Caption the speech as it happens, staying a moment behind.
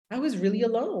I was really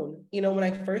alone, when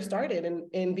I first started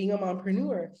and being a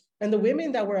mompreneur. And the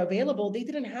women that were available, they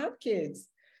didn't have kids.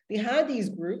 They had these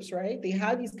groups, right? They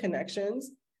had these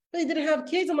connections, but they didn't have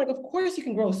kids. I'm like, of course you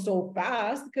can grow so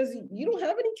fast because you don't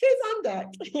have any kids on deck,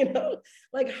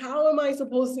 Like, how am I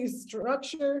supposed to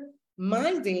structure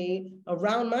my day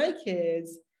around my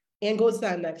kids and go to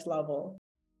that next level?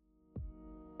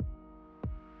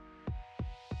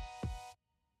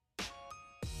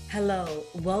 Hello,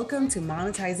 welcome to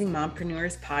Monetizing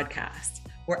Mompreneurs podcast,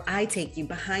 where I take you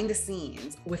behind the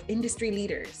scenes with industry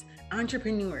leaders,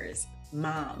 entrepreneurs,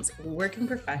 moms, working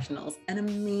professionals, and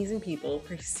amazing people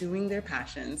pursuing their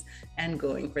passions and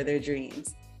going for their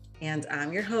dreams. And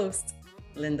I'm your host,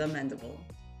 Linda Mendable.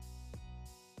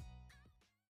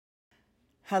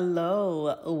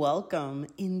 Hello, welcome.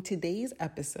 In today's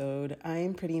episode,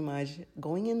 I'm pretty much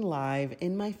going in live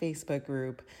in my Facebook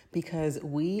group because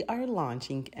we are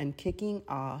launching and kicking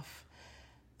off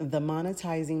the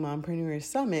Monetizing Mompreneurs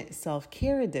Summit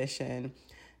Self-Care Edition,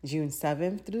 June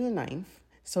 7th through the 9th.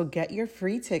 So get your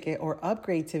free ticket or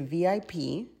upgrade to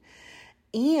VIP.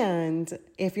 And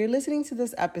if you're listening to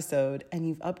this episode and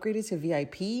you've upgraded to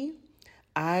VIP,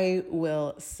 I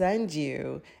will send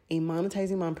you a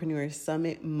Monetizing Mompreneurs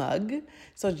Summit mug.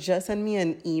 So just send me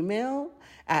an email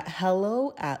at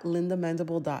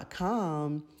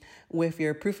hello@lindamendable.com with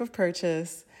your proof of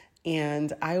purchase,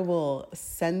 and I will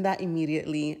send that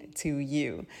immediately to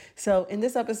you. So in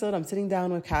this episode, I'm sitting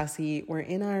down with Cassie. We're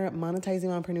in our Monetizing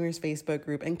Mompreneurs Facebook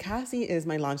group, and Cassie is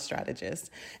my launch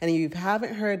strategist. And if you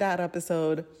haven't heard that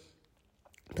episode,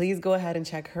 please go ahead and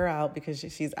check her out because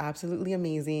she's absolutely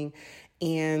amazing.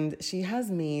 And she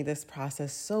has made this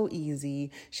process so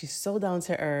easy. She's so down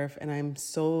to earth, and I'm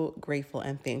so grateful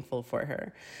and thankful for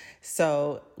her.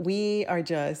 So we are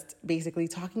just basically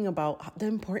talking about the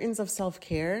importance of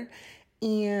self-care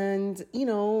and,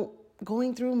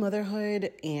 going through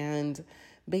motherhood and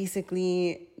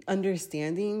basically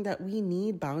understanding that we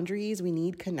need boundaries, we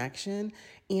need connection.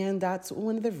 And that's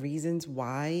one of the reasons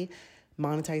why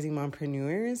Monetizing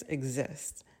Mompreneurs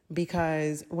exist.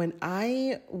 Because when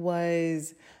I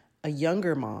was a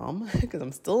younger mom, because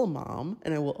I'm still a mom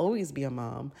and I will always be a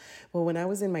mom, but when I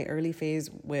was in my early phase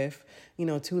with,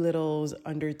 two littles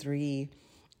under 3,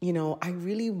 I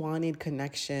really wanted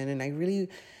connection, and I really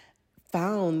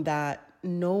found that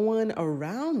no one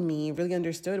around me really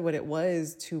understood what it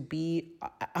was to be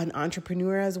an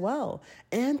entrepreneur as well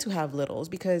and to have littles,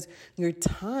 because your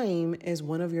time is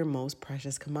one of your most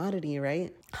precious commodity,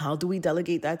 right? How do we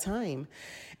delegate that time?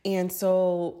 And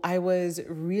so I was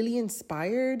really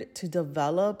inspired to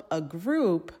develop a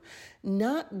group,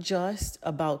 not just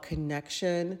about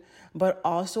connection, but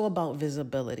also about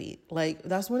visibility. Like,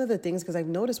 that's one of the things, because I've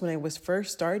noticed when I was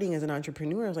first starting as an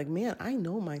entrepreneur, I was like, man, I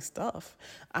know my stuff.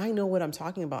 I know what I'm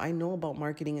talking about. I know about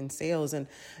marketing and sales. And,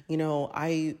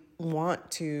 I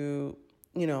want to,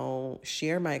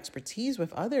 share my expertise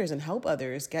with others and help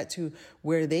others get to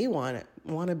where they want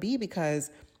to be, because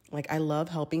I love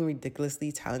helping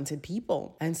ridiculously talented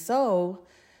people. And so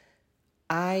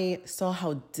I saw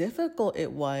how difficult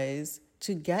it was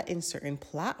to get in certain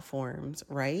platforms,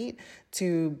 right?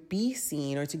 To be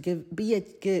seen, or to be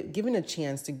given a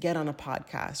chance to get on a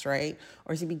podcast, right?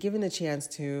 Or to be given a chance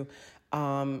to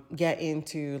get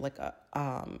into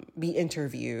be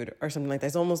interviewed or something like that.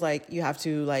 It's almost like you have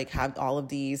to have all of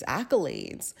these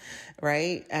accolades,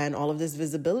 right? And all of this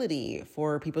visibility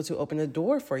for people to open a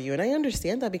door for you. And I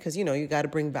understand that because, you got to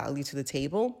bring value to the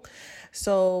table.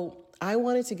 So I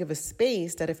wanted to give a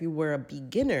space that if you were a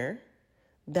beginner,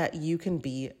 that you can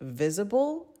be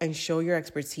visible and show your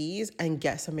expertise and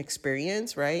get some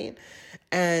experience, right?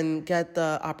 And get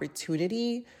the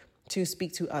opportunity to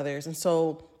speak to others. And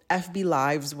so FB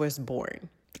Lives was born.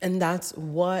 And that's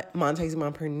what Monetizing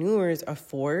Mompreneurs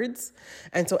affords.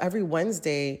 And so every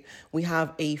Wednesday, we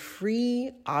have a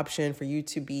free option for you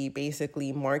to be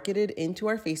basically marketed into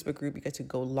our Facebook group. You get to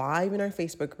go live in our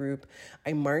Facebook group.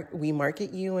 We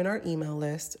market you in our email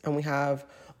list, and we have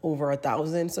over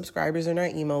 1,000 subscribers in our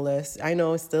email list. I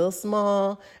know it's still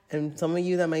small, and some of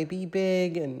you that might be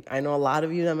big, and I know a lot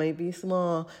of you that might be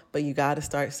small, but you got to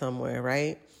start somewhere,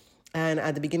 right? And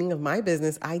at the beginning of my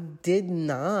business, I did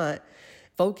not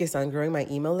focus on growing my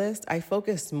email list. I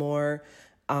focused more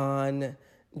on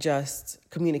just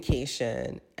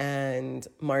communication and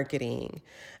marketing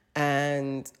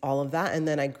and all of that. And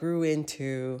then I grew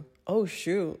into, oh,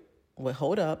 shoot, well,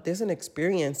 hold up. There's an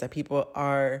experience that people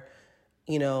are,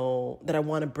 that I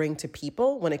want to bring to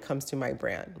people when it comes to my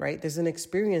brand, right? There's an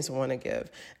experience I want to give.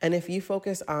 And if you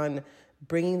focus on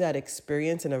bringing that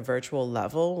experience in a virtual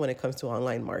level when it comes to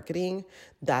online marketing,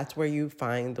 that's where you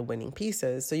find the winning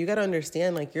pieces. So you got to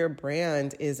understand, like, your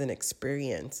brand is an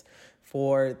experience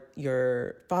for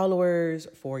your followers,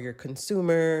 for your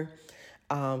consumer,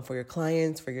 for your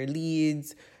clients, for your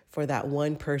leads, for that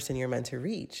one person you're meant to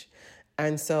reach.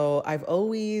 And so I've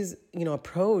always,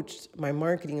 approached my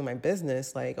marketing and my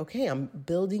business like, okay, I'm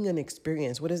building an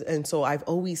experience. And so I've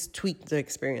always tweaked the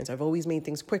experience. I've always made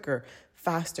things quicker,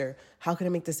 faster. How can I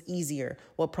make this easier?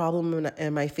 What problem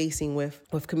am I facing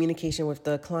with communication with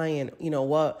the client?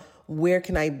 Where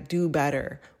can I do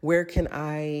better? Where can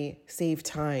I save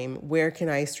time? Where can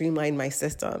I streamline my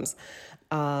systems?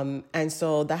 And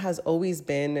so that has always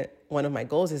been one of my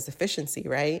goals, is efficiency,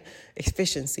 right?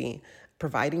 Efficiency,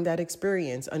 providing that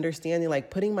experience, understanding, like,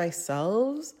 putting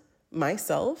myself,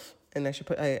 and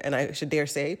I should dare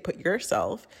say, put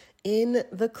yourself in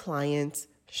the client's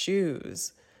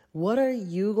shoes. What are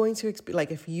you going to experience?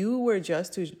 Like, if you were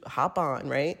just to hop on,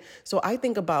 right? So I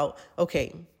think about,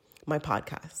 okay, my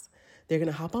podcast. They're going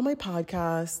to hop on my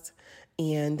podcast,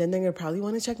 and then they're going to probably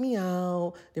want to check me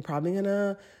out. They're probably going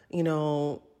to,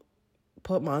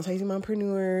 put monetizing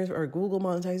mompreneurs or Google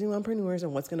monetizing mompreneurs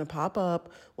and what's going to pop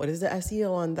up. What is the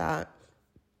SEO on that?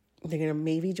 They're going to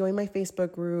maybe join my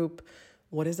Facebook group.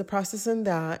 What is the process in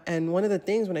that? And one of the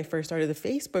things when I first started the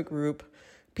Facebook group,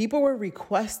 people were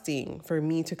requesting for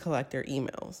me to collect their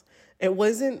emails. It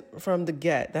wasn't from the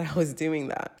get that I was doing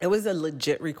that. It was a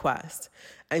legit request.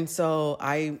 And so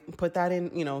I put that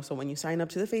in, so when you sign up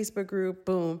to the Facebook group,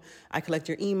 boom, I collect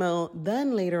your email.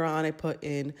 Then later on, I put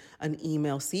in an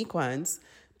email sequence,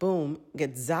 boom,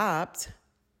 get zapped.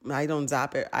 I don't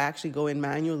zap it. I actually go in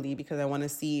manually because I want to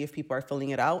see if people are filling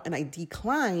it out. And I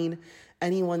decline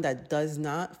anyone that does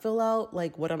not fill out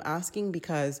like what I'm asking,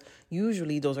 because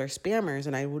usually those are spammers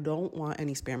and I don't want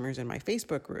any spammers in my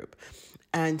Facebook group.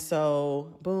 And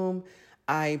so, boom,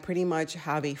 I pretty much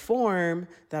have a form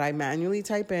that I manually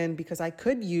type in, because I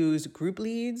could use Group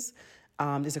Leads.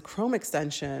 There's a Chrome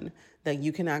extension that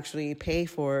you can actually pay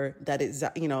for that is,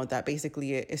 that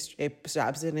basically it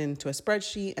zaps it into a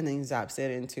spreadsheet and then zaps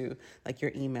it into like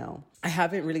your email. I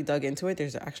haven't really dug into it.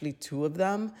 There's actually 2 of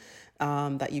them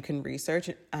that you can research,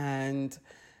 and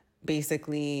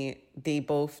basically they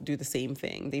both do the same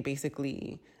thing. They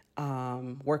basically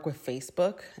work with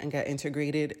Facebook and get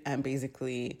integrated, and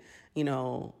basically, it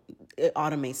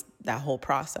automates that whole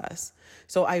process.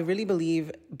 So I really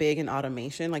believe big in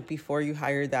automation. Like, before you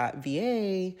hire that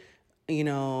VA,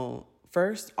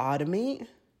 first automate,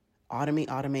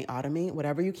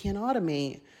 whatever you can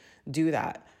automate, do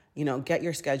that. Get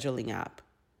your scheduling app,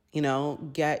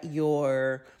 get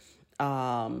your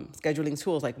scheduling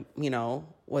tools. Like,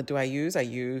 what do I use? I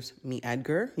use Meet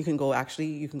Edgar. You can go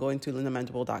into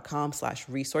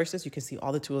lindamendable.com/resources. You can see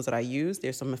all the tools that I use.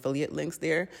 There's some affiliate links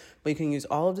there, but you can use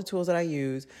all of the tools that I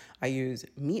use. I use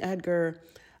Meet Edgar.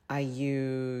 I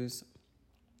use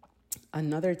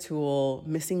another tool,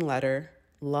 Missing Letter.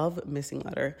 Love Missing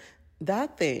Letter.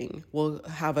 That thing will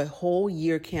have a whole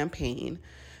year campaign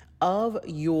of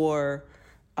your,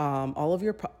 all of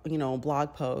your,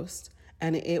 blog posts.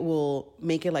 And it will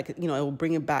make it like, it will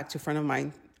bring it back to front of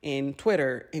mind in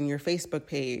Twitter, in your Facebook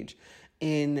page,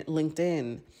 in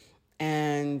LinkedIn,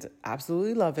 and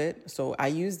absolutely love it. So I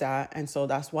use that. And so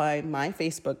that's why my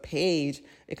Facebook page,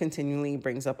 it continually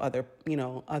brings up other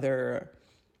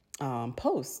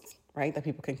posts, right, that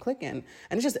people can click in.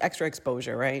 And it's just extra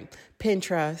exposure, right?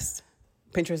 Pinterest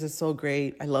is so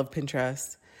great. I love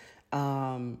Pinterest.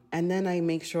 And then I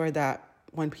make sure that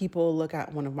when people look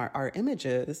at one of our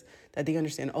images, that they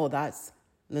understand, oh, that's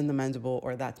Linda Mendable,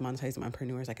 or that's Monetizing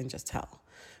Mompreneurs. I can just tell,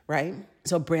 right?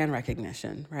 So brand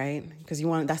recognition, right? Because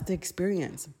that's the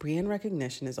experience. Brand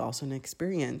recognition is also an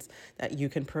experience that you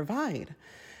can provide.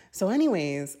 So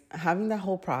anyways, having that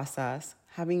whole process,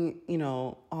 having,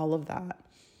 all of that.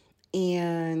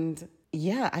 And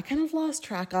yeah, I kind of lost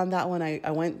track on that one.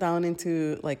 I went down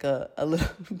into like a little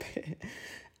bit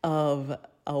of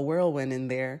a whirlwind in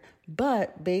there.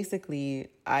 But basically,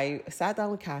 I sat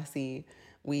down with Cassie.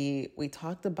 We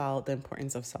talked about the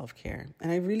importance of self-care.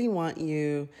 And I really want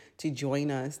you to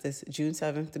join us this June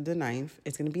 7th to the 9th.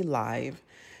 It's going to be live.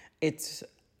 It's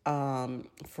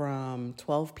from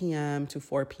 12 p.m. to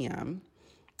 4 p.m.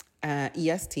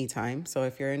 EST time. So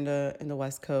if you're in the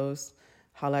West Coast,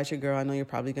 holla at your girl. I know you're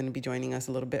probably going to be joining us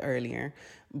a little bit earlier,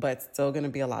 but still going to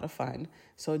be a lot of fun.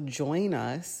 So join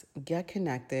us, get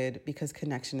connected, because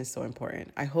connection is so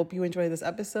important. I hope you enjoy this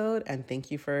episode, and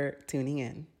thank you for tuning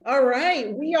in. All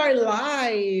right, we are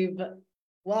live.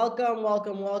 Welcome,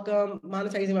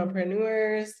 Monetizing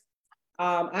Mompreneurs.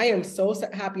 I am so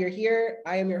happy you're here.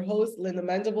 I am your host, Linda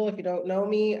Mendable. If you don't know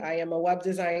me, I am a web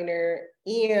designer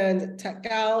and tech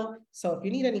gal. So if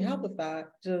you need any help with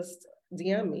that, just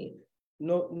DM me.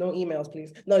 No emails,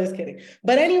 please. No, just kidding.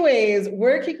 But anyways,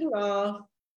 we're kicking off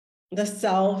the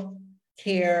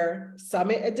Self-Care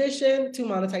Summit edition to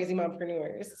Monetizing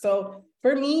Mompreneurs. So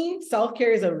for me,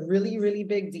 self-care is a really, really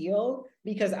big deal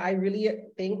because I really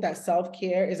think that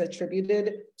self-care is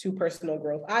attributed to personal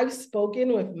growth. I've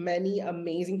spoken with many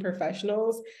amazing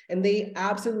professionals, and they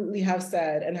absolutely have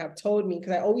said and have told me,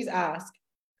 because I always ask,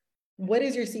 what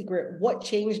is your secret? What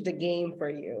changed the game for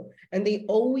you? And they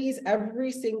always,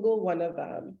 every single one of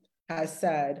them has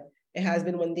said, it has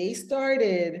been when they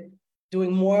started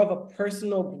doing more of a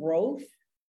personal growth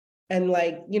and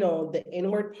like, you know, the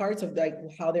inward parts of like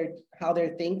how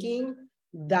they're thinking,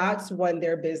 that's when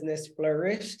their business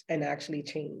flourished and actually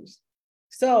changed.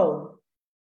 So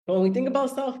when we think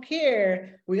about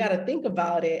self-care, we got to think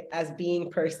about it as being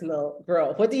personal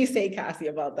growth. What do you say, Cassie,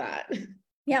 about that?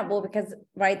 Yeah, well, because,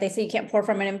 right, they say you can't pour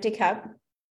from an empty cup.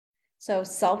 So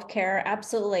self-care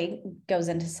absolutely goes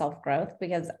into self-growth,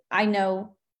 because I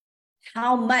know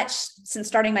how much since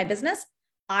starting my business,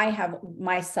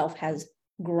 myself has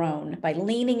grown by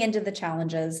leaning into the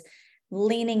challenges,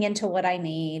 leaning into what I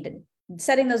need,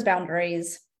 setting those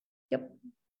boundaries. Yep.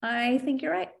 I think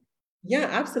you're right. Yeah,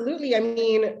 absolutely. I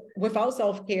mean, without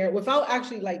self-care, without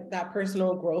actually like that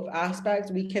personal growth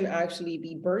aspect, we can actually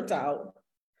be burnt out.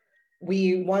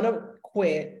 We want to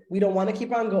quit. We don't want to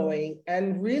keep on going.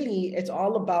 And really, it's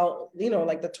all about, you know,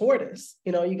 like the tortoise,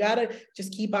 you know, you got to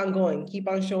just keep on going, keep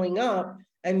on showing up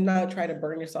and not try to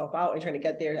burn yourself out and trying to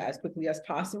get there as quickly as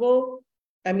possible.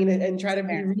 I mean, and try to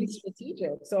be really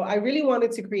strategic. So I really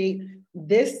wanted to create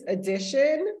this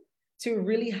edition to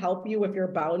really help you with your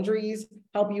boundaries,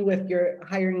 help you with your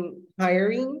hiring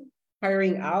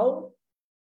out.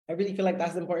 I really feel like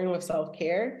that's important with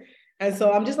self-care. And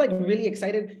so I'm just like really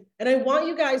excited. And I want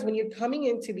you guys, when you're coming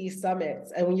into these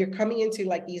summits and when you're coming into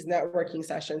like these networking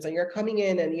sessions and you're coming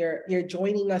in and you're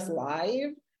joining us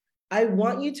live, I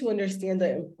want you to understand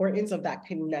the importance of that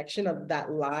connection, of that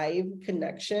live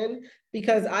connection,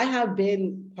 because I have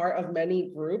been part of many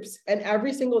groups, and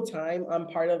every single time I'm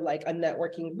part of like a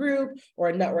networking group or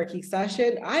a networking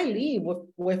session, I leave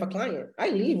with a client.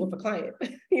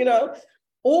 You know,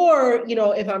 or, you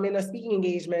know, if I'm in a speaking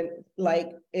engagement, like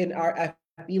in our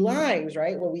FB lives,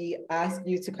 right, where we ask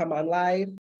you to come on live.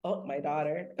 Oh, my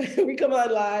daughter, we come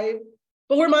on live.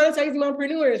 But we're monetizing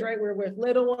mompreneurs, right? We're with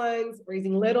little ones,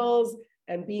 raising littles,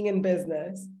 and being in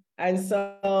business. And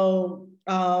so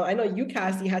I know you,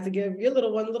 Cassie, had to give your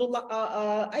little one a little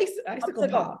icicle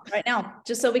pop right now,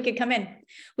 just so we could come in.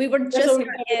 We were just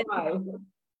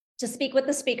to speak with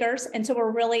the speakers, and so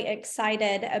we're really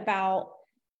excited about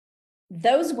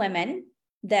those women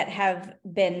that have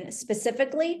been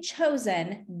specifically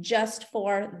chosen just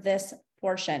for this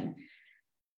portion.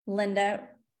 Linda,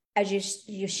 as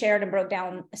you shared and broke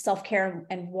down self-care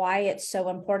and why it's so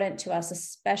important to us,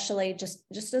 especially just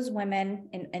as women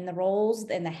in the roles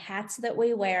and the hats that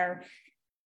we wear,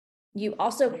 you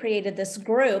also created this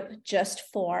group just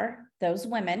for those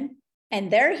women. And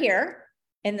they're here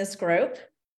in this group,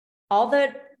 all the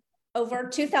over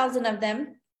 2,000 of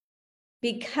them,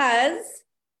 because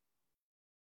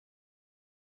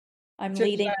I'm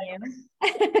leading you.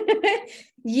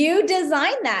 You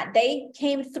designed that. They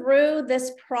came through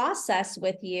this process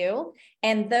with you,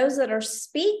 and those that are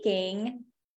speaking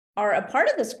are a part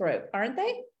of this group, aren't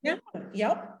they? Yeah.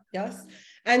 Yep. Yes.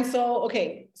 And so,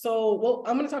 okay. So, well,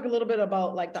 I'm going to talk a little bit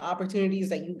about like the opportunities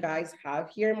that you guys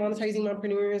have here in Monetizing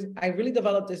Mompreneurs. I really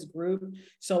developed this group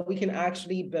so we can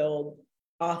actually build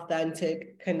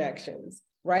authentic connections,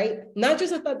 right? Not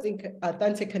just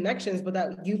authentic connections, but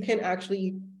that you can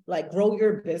actually like grow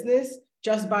your business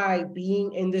just by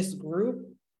being in this group,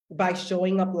 by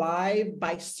showing up live,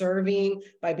 by serving,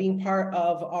 by being part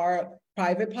of our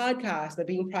private podcast, by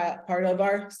being part of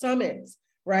our summits,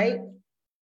 right?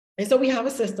 And so we have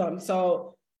a system.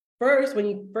 So first, when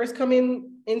you first come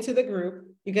into the group,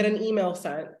 you get an email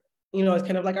sent. You know, it's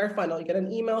kind of like our funnel. You get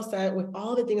an email sent with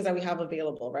all the things that we have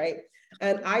available, right?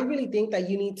 And I really think that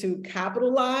you need to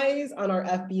capitalize on our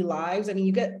FB Lives. I mean,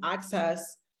 you get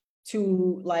access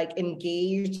to like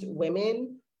engaged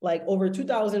women, like over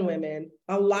 2,000 women.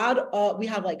 We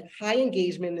have like high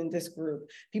engagement in this group.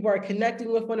 People are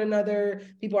connecting with one another.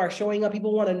 People are showing up.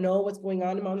 People want to know what's going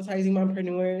on in Monetizing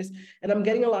Mompreneurs. And I'm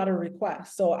getting a lot of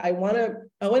requests. So I want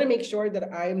to make sure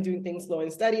that I am doing things slow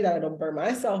and steady, that I don't burn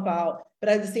myself out, but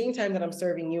at the same time that I'm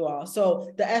serving you all.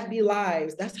 So the FB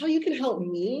Lives, that's how you can help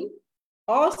me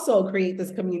also create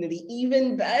this community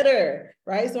even better,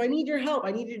 right? So I need your help.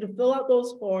 I need you to fill out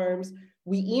those forms.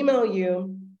 We email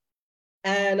you,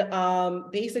 and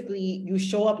basically you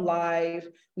show up live,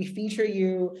 we feature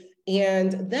you,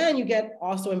 and then you get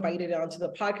also invited onto the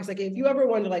podcast. Like if you ever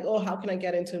wonder like, oh, how can I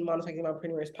get into Monetizing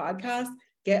Mompreneurs podcast?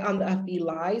 Get on the FB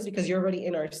Lives, because you're already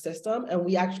in our system, and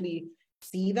we actually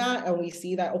see that, and we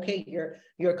see that, okay,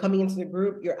 you're coming into the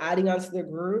group, you're adding onto the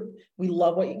group. We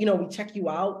love what, we check you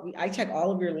out. I check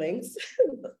all of your links.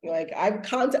 Like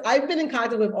I've been in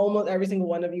contact with almost every single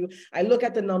one of you. I look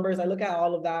at the numbers, I look at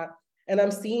all of that, and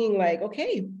I'm seeing like,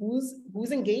 okay,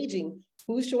 who's engaging,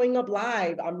 who's showing up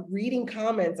live. I'm reading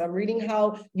comments, I'm reading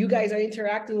how you guys are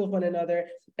interacting with one another.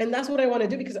 And that's what I want to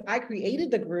do, because I created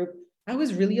the group. I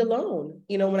was really alone,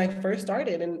 when I first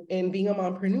started in being a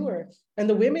mompreneur. And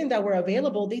the women that were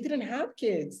available, they didn't have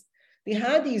kids. They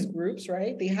had these groups,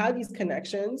 right? They had these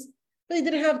connections, but they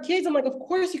didn't have kids. I'm like, of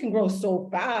course you can grow so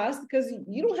fast because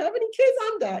you don't have any kids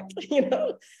on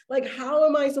deck, Like, how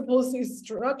am I supposed to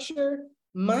structure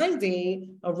my day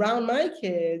around my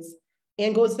kids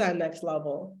and go to that next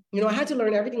level? I had to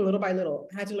learn everything little by little.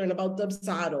 I had to learn about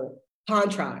Dubsado,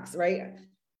 contracts, right?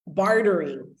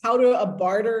 Bartering, how to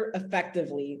barter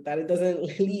effectively, that it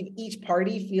doesn't leave each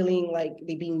party feeling like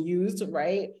they're being used,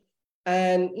 right?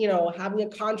 And, having a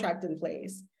contract in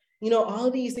place,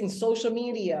 all these things, social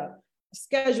media,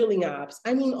 scheduling apps.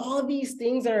 I mean, all these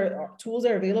things tools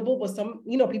are available, but some,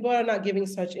 people are not giving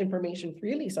such information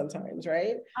freely sometimes,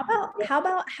 right? How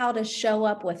about how to show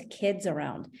up with kids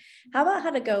around? How about how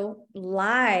to go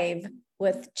live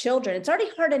with children? It's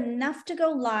already hard enough to go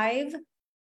live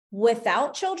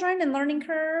without children and learning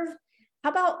curve.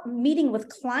 How about meeting with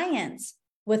clients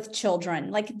with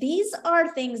children? Like, these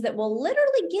are things that will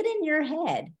literally get in your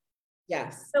head.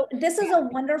 Yes. So this is a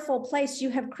wonderful place you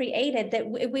have created that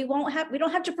we don't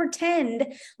have to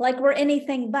pretend like we're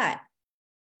anything but.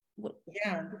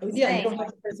 Yeah. You don't have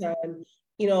to pretend.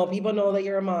 People know that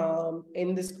you're a mom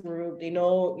in this group. They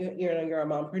know you're a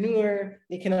mompreneur.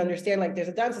 They can understand, like, there's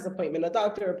a dentist appointment, a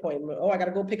doctor appointment. Oh, I got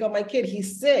to go pick up my kid.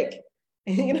 He's sick.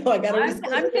 I gotta.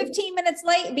 I'm 15 minutes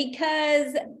late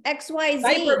because XYZ.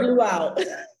 Diaper blew out.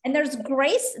 And there's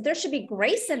grace. There should be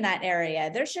grace in that area.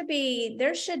 There should be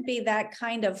that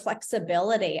kind of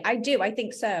flexibility. I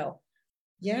think so.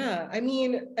 Yeah, I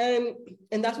mean, and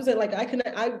that's what like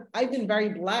I've been very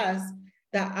blessed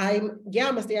that I'm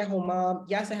a stay-at-home mom.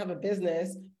 Yes, I have a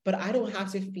business, but I don't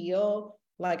have to feel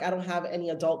like I don't have any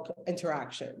adult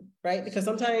interaction, right? Because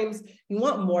sometimes you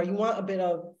want more, you want a bit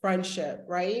of friendship,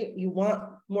 right? You want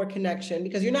more connection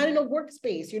because you're not in a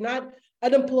workspace, you're not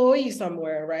an employee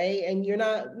somewhere, right? And you're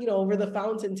not, over the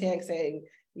fountain tank saying,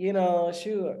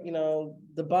 shoot,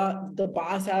 the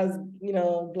boss has,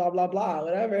 blah, blah, blah,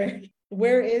 whatever.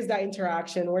 Where is that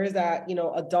interaction? Where is that,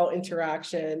 adult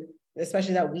interaction,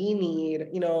 especially that we need,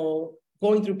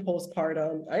 going through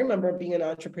postpartum? I remember being an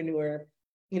entrepreneur,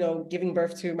 giving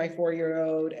birth to my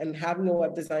 4-year-old and having a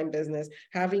web design business,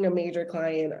 having a major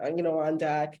client, on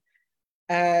deck,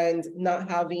 and not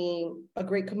having a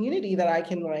great community that I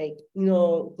can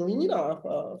glean off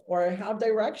of or have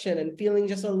direction, and feeling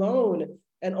just alone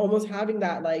and almost having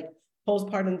that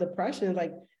postpartum depression,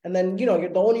 and then, you're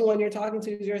the only one you're talking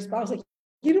to is your spouse. Like,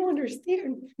 you don't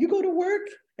understand. You go to work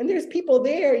and there's people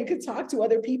there. You could talk to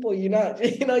other people. You're not,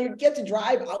 you get to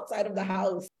drive outside of the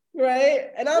house. Right.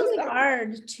 And it's really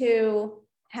hard to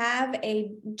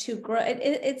grow.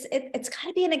 It's got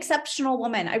to be an exceptional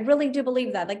woman. I really do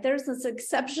believe that. Like, there's this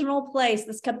exceptional place,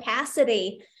 this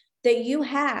capacity that you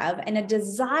have, and a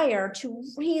desire to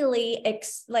really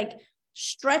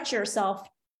stretch yourself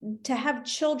to have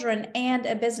children and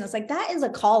a business. Like, that is a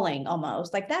calling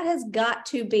almost. Like, that has got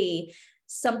to be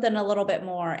something a little bit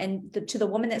more. And to the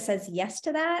woman that says yes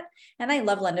to that. And I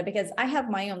love Linda because I have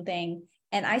my own thing.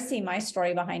 And I see my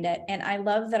story behind it. And I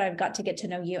love that I've got to get to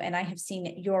know you. And I have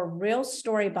seen your real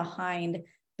story behind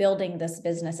building this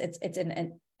business. It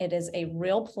is a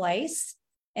real place,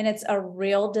 and it's a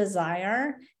real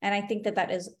desire. And I think that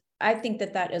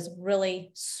that is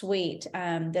really sweet.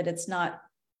 That it's not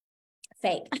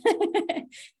fake,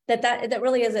 that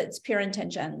really is, it's pure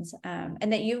intentions.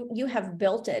 And that you have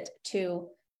built it to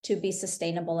be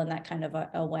sustainable in that kind of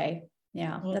a way.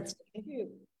 Yeah. Well,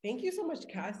 Thank you so much,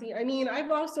 Cassie. I mean, I've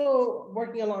also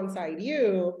working alongside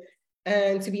you,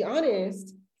 and to be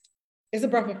honest, it's a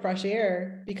breath of fresh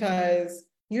air because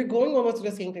you're going almost through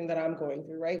the same thing that I'm going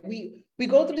through, right? We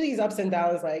go through these ups and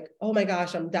downs, like, oh my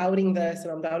gosh, I'm doubting this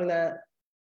and I'm doubting that.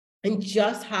 And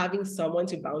just having someone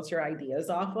to bounce your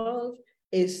ideas off of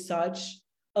is such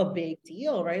a big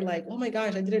deal, right? Like, oh my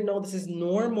gosh, I didn't know this is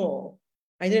normal.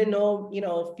 I didn't know,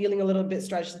 feeling a little bit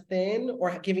stretched thin or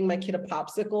giving my kid a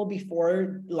popsicle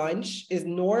before lunch is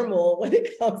normal when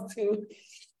it comes to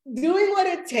doing what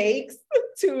it takes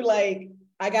to like,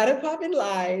 I gotta pop in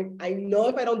live. I know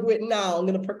if I don't do it now, I'm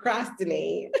gonna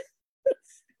procrastinate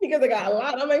because I got a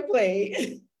lot on my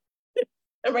plate.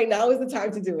 And right now is the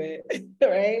time to do it,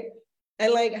 right?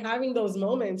 And like having those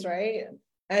moments, right?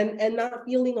 And not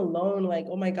feeling alone, like,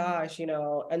 oh my gosh,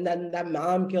 and then that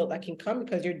mom guilt that can come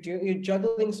because you're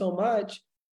juggling so much.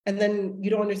 And then you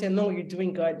don't understand, no, you're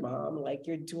doing good, mom. Like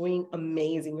you're doing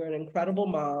amazing. You're an incredible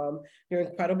mom. You're an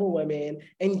incredible woman.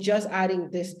 And just adding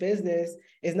this business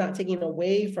is not taking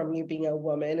away from you being a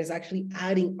woman, it's actually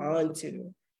adding on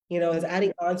to, is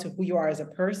adding on to who you are as a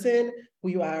person, who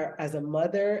you are as a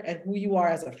mother, and who you are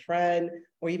as a friend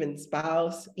or even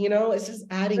spouse. It's just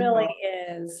adding it really on.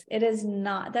 is. It is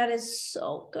not. That is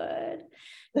so good.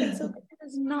 It's so good. It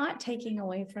is not taking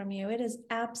away from you. It is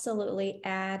absolutely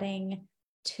adding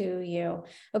to you.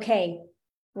 Okay,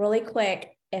 really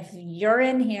quick. If you're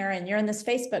in here and you're in this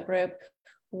Facebook group,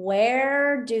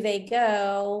 where do they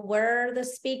go? Where are the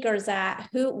speakers at?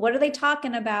 What are they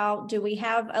talking about? Do we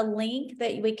have a link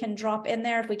that we can drop in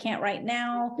there if we can't right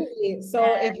now? So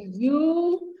if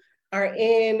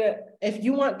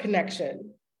you want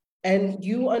connection and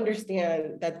you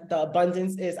understand that the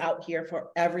abundance is out here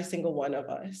for every single one of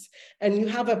us, and you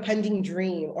have a pending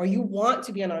dream, or you want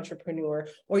to be an entrepreneur,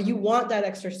 or you want that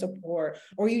extra support,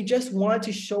 or you just want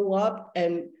to show up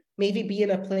and maybe be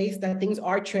in a place that things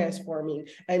are transforming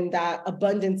and that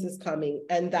abundance is coming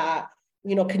and that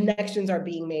connections are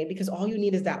being made, because all you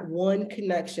need is that one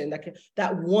connection,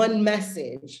 that one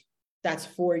message that's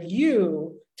for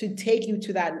you to take you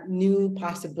to that new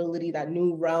possibility, that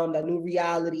new realm, that new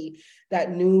reality,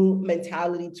 that new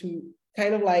mentality, to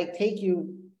kind of like take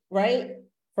you right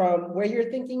from where you're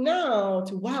thinking now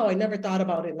to, wow, I never thought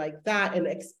about it like that, and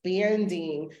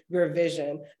expanding your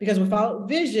vision, because without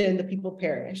vision, the people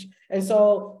perish. And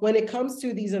so when it comes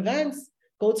to these events,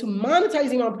 go to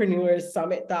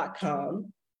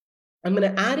monetizingentrepreneurssummit.com. I'm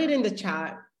going to add it in the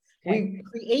chat. Okay. We're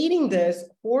creating this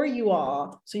for you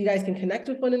all so you guys can connect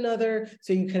with one another,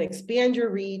 so you can expand your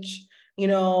reach,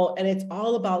 and it's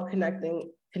all about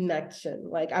connection.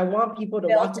 Like I want people to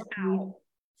walk out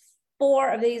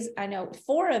 4 of these, I know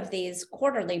 4 of these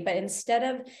quarterly, but instead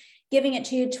of giving it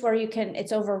to you to where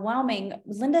it's overwhelming,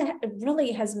 Linda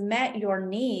really has met your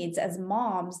needs as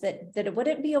moms, that it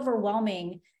wouldn't be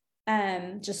overwhelming.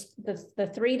 Just the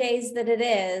 3 days that it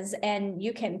is, and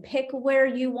you can pick where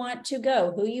you want to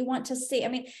go, who you want to see. I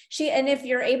mean, and if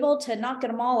you're able to knock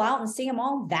them all out and see them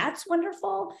all, that's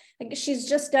wonderful. Like she's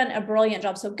just done a brilliant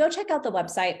job. So go check out the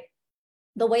website.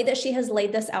 The way that she has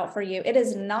laid this out for you, it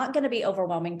is not going to be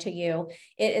overwhelming to you.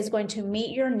 It is going to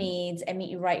meet your needs and meet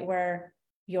you right where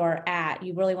you're at.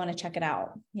 You really want to check it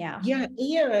out. Yeah. Yeah.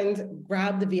 And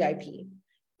grab the VIP.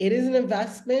 It is an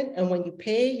investment. And when you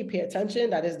pay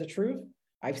attention. That is the truth.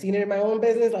 I've seen it in my own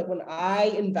business. Like when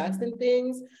I invest in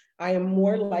things, I am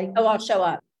more likely I'll show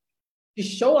up. To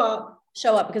show up.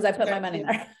 Show up because I put my money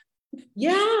there.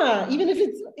 Yeah, even if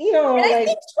it's, and I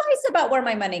think twice about where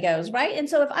my money goes, right? And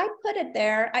so if I put it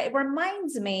there, it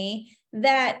reminds me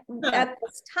that at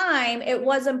this time it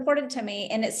was important to me,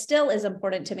 and it still is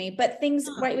important to me. But things,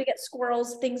 right? We get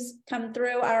squirrels, things come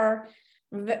through our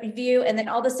view, and then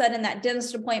all of a sudden that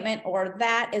dentist appointment or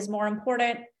that is more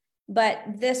important. But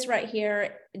this right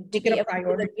here, to be able to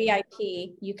do the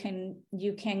VIP, you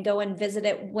can go and visit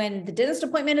it when the dentist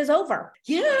appointment is over.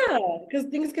 Yeah, because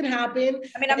things can happen.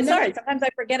 I mean, I'm sorry. Sometimes I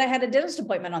forget I had a dentist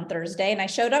appointment on Thursday and I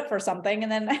showed up for something, and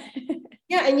then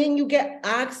yeah, and then you get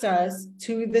access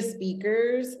to the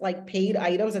speakers, like paid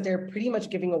items that they're pretty much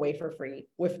giving away for free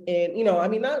within, I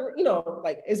mean, not,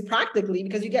 like it's practically,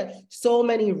 because you get so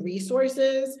many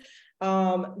resources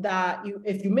that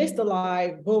if you missed the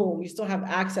live, boom, you still have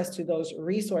access to those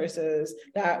resources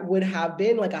that would have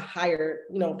been like a higher,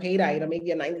 paid item,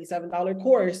 maybe a $97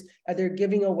 course that they're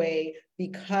giving away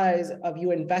because of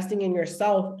you investing in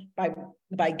yourself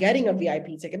by getting a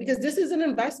VIP ticket, because this is an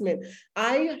investment.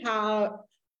 I have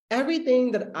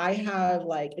everything that I have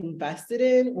like invested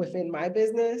in within my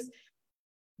business.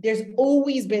 There's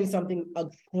always been a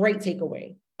great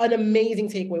takeaway. An amazing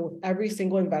takeaway with every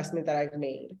single investment that I've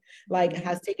made, like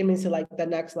has taken me to like the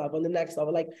next level and the next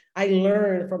level. Like I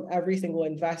learn from every single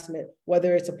investment,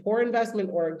 whether it's a poor investment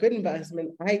or a good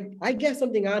investment, I get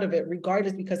something out of it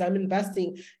regardless, because I'm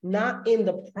investing not in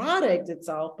the product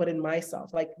itself, but in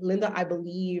myself. Like, Linda, I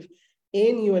believe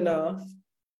in you enough.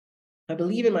 I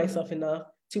believe in myself enough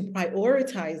to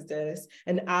prioritize this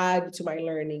and add to my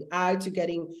learning, add to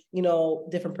getting,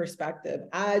 different perspective,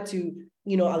 add to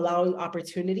allowing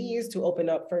opportunities to open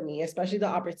up for me, especially the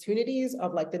opportunities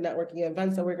of like the networking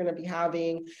events that we're going to be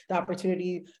having, the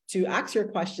opportunity to ask your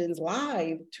questions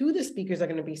live to the speakers that are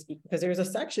going to be speaking, because there's a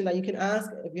section that you can ask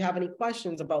if you have any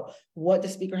questions about what the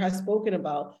speaker has spoken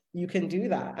about. You can do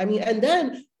that. I mean, and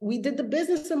then we did the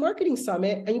Business and Marketing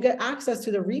Summit, and you get access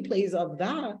to the replays of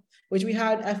that, which we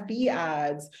had FB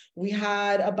ads. We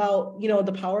had about,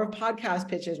 the power of podcast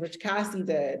pitches, which Cassie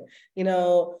did.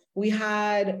 We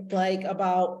had like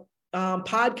about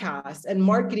podcasts and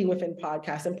marketing within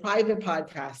podcasts and private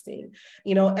podcasting,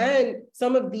 and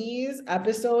some of these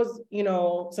episodes,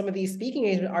 some of these speaking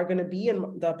agents are going to be in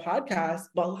the podcast,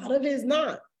 but a lot of it is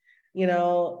not.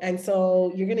 And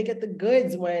so you're going to get the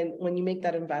goods when you make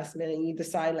that investment and you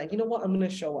decide like, what, I'm going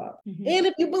to show up. Mm-hmm. And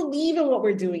if you believe in what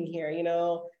we're doing here,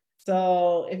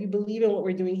 so if you believe in what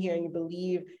we're doing here and you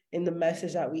believe in the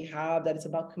message that we have, that it's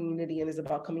about community and it's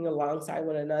about coming alongside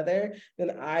one another,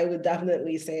 then I would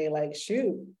definitely say like,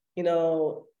 shoot,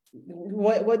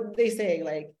 what they say,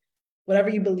 like, whatever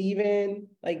you believe in,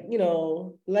 like,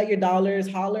 let your dollars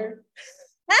holler.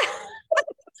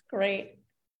 That's great.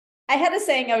 I had a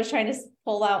saying I was trying to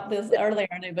pull out this earlier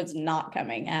and it was not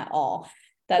coming at all.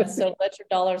 That's so let your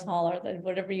dollars holler,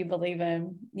 whatever you believe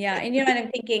in. Yeah. And and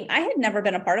I'm thinking, I had never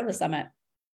been a part of a summit.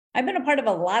 I've been a part of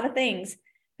a lot of things,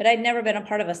 but I'd never been a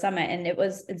part of a summit.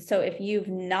 And so if you've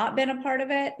not been a part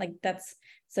of it, like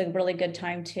it's a really good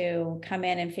time to come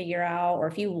in and figure out, or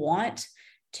if you want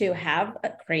to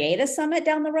create a summit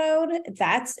down the road,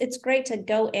 it's great to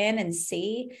go in and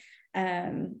see.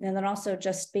 And then also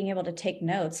just being able to take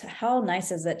notes. How nice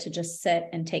is it to just sit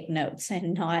and take notes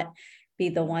and not be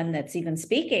the one that's even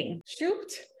speaking?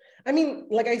 Shoot. I mean,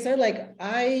 like I said, like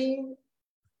I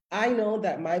know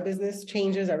that my business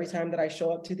changes every time that I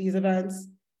show up to these events,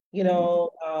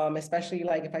 especially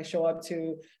like if I show up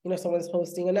to, someone's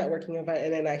hosting a networking event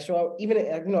and then I show up even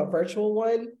a virtual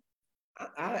one,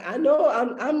 I know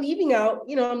I'm leaving out,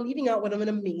 with an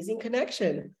amazing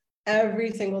connection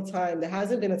every single time. There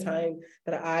hasn't been a time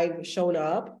that I've shown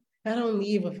up, I don't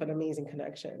leave with an amazing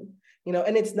connection,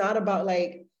 and it's not about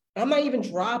like, I'm not even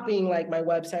dropping like my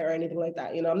website or anything like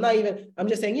that. I'm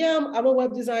just saying, yeah, I'm a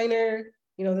web designer.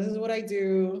 This is what I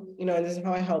do, and this is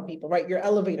how I help people, right? Your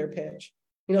elevator pitch.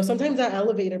 Sometimes that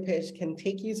elevator pitch can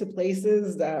take you to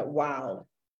places that, wow,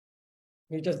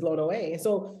 you're just blown away.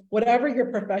 So whatever your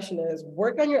profession is,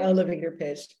 work on your elevator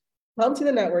pitch, come to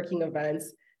the networking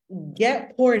events,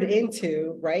 get poured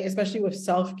into, right? Especially with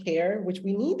self-care, which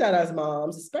we need that as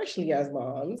moms, especially as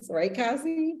moms, right,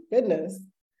 Cassie? Goodness.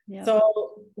 Yeah.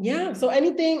 So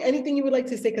anything you would like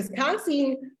to say, because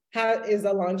Cassie is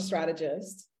a launch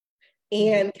strategist,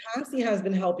 and Cassie has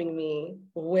been helping me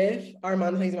with our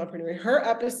Monetizing Mompreneur. Her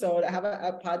episode, I have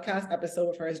a podcast episode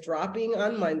with her, is dropping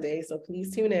on Monday, so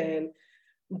please tune in.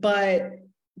 But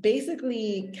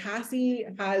basically, Cassie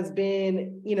has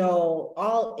been,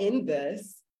 all in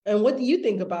this. And what do you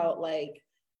think about like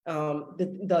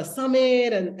the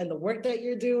summit and the work that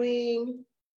you're doing?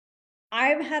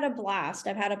 I've had a blast.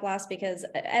 Because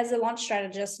as a launch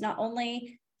strategist, not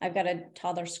only I've got a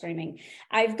toddler screaming,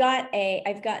 I've got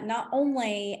not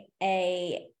only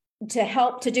to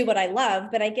help to do what I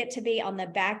love, but I get to be on the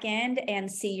back end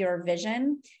and see your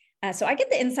vision. So I get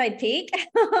the inside peek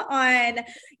on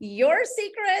your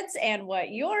secrets and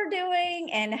what you're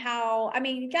doing and how,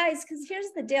 guys, because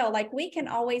here's the deal, like we can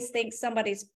always think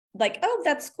somebody's like, oh,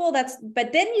 that's cool.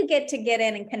 But then you get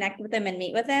in and connect with them and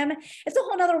meet with them. It's a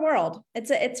whole nother world.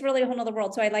 It's really a whole nother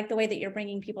world. So I like the way that you're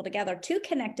bringing people together to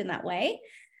connect in that way,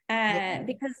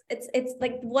 because it's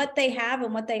like what they have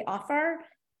and what they offer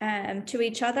to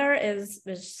each other is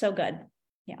so good.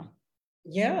 Yeah.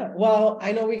 Yeah. Well,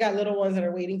 I know we got little ones that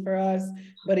are waiting for us,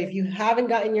 but if you haven't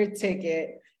gotten your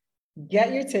ticket,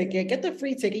 get your ticket, get the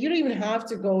free ticket. You don't even have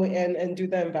to go in and do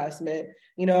the investment.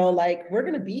 Like we're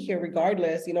going to be here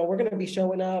regardless. We're going to be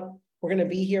showing up. We're going to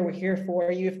be here. We're here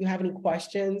for you. If you have any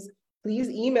questions, please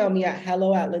email me at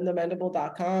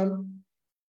hello@lindamendable.com.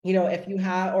 If you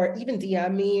have, or even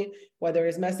DM me, whether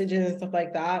it's messages and stuff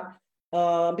like that.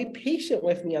 Be patient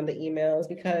with me on the emails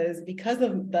because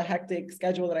of the hectic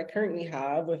schedule that I currently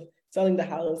have with selling the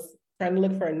house, trying to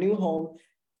look for a new home,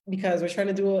 because we're trying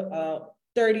to do a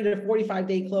 30 to 45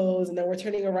 day close, and then we're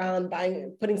turning around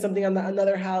putting something on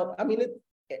another house.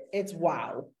 It's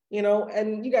wow,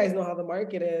 and you guys know how the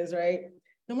market is, right?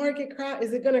 The market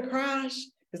is it going to crash?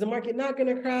 Is the market not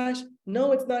going to crash?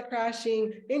 No, it's not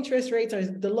crashing. Interest rates are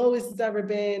the lowest it's ever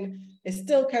been. It's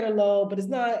still kind of low, but it's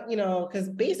not, because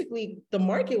basically the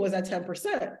market was at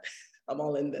 10%. I'm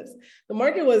all in this. The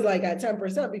market was like at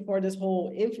 10% before this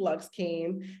whole influx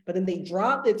came, but then they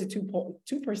dropped it to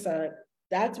 2%.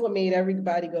 That's what made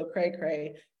everybody go cray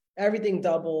cray. Everything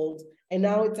doubled. And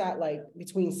now it's at like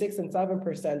between 6 and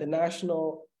 7%. The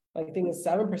national thing is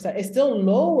 7%. It's still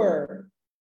lower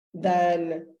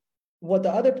than what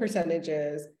the other percentage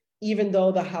is, even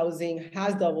though the housing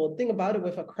has doubled. Think about it,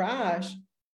 with a crash,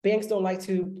 banks don't like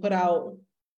to put out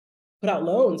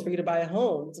loans for you to buy a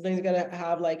home. Sometimes you gotta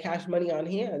have like cash money on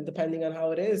hand, depending on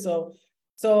how it is.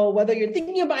 So whether you're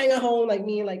thinking of buying a home like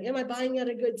me, like, am I buying at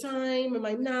a good time? Am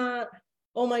I not?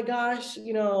 Oh my gosh,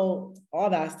 all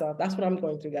that stuff. That's what I'm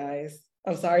going through, guys.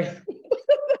 I'm sorry.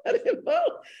 I didn't know.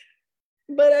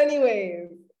 But anyways,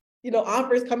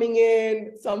 offers coming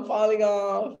in, some falling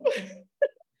off.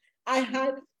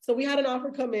 We had an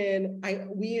offer come in.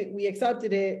 We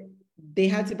accepted it. They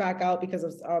had to back out because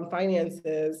of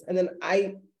finances. And then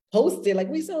I posted, like,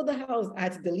 we sold the house. I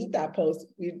had to delete that post.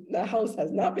 The house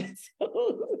has not been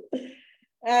sold.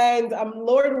 And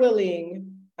Lord willing,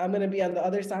 I'm going to be on the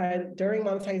other side during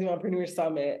Monetizing Mompreneur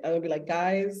Summit. I'm going to be like,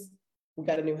 guys, we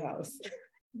got a new house.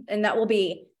 And that will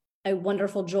be a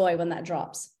wonderful joy when that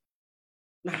drops.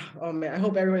 Oh man, I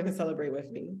hope everyone can celebrate with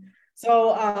me.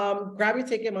 So grab your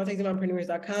ticket,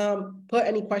 monetizingmompreneurs.com. Put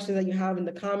any questions that you have in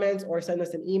the comments or send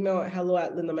us an email at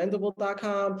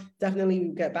hello@lindamendable.com.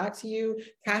 Definitely get back to you.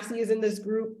 Cassie is in this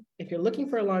group. If you're looking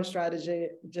for a launch strategy,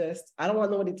 I don't want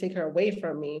nobody to take her away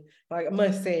from me. But I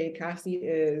must say, Cassie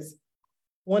is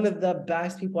one of the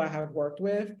best people I have worked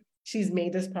with. She's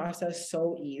made this process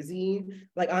so easy.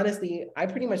 Like, honestly, I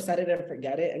pretty much set it and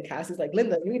forget it. And Cassie's like,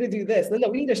 Linda, you need to do this. Linda,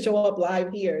 we need to show up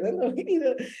live here. Linda, we need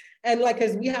to, and like,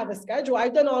 cause we have a schedule.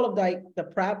 I've done all of like the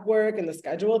prep work and the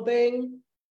schedule thing,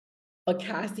 but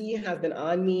Cassie has been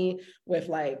on me with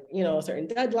like, certain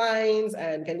deadlines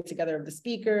and getting together of the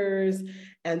speakers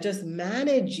and just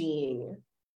managing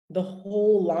the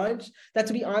whole launch. That,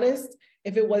 to be honest,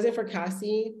 if it wasn't for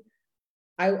Cassie,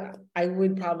 I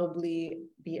would probably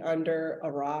be under a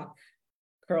rock,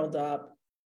 curled up,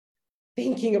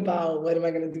 thinking about what am I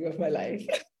going to do with my life.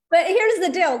 But here's the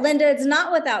deal, Linda, it's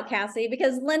not without Cassie,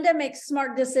 because Linda makes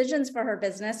smart decisions for her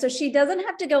business. So she doesn't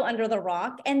have to go under the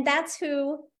rock. And that's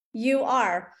who you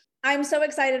are. I'm so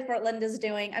excited for what Linda's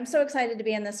doing. I'm so excited to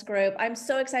be in this group. I'm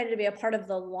so excited to be a part of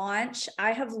the launch.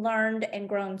 I have learned and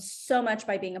grown so much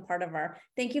by being a part of her.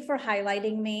 Thank you for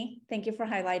highlighting me. Thank you for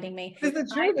highlighting me. It's the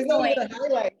truth. It's not a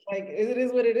highlight. Like, it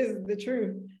is what it is, the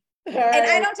truth. And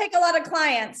I don't take a lot of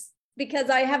clients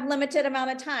because I have limited amount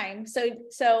of time. So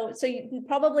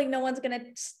probably no one's going to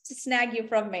snag you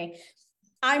from me.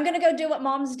 I'm going to go do what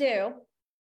moms do.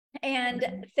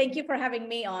 And thank you for having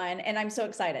me on. And I'm so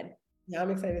excited. Yeah,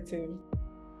 I'm excited too.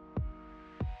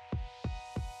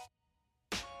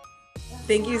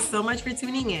 Thank you so much for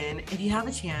tuning in. If you have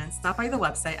a chance, stop by the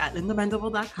website at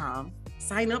lindamendable.com.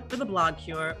 Sign up for the Blog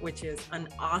Cure, which is an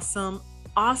awesome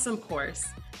course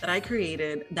that I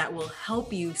created that will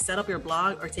help you set up your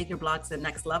blog or take your blog to the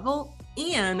next level.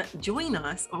 And join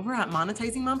us over at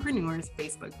Monetizing Mompreneurs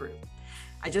Facebook group.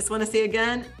 I just want to say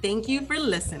again, thank you for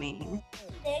listening.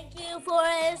 Thank you for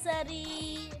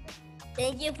listening.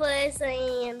 Thank you for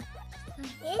listening.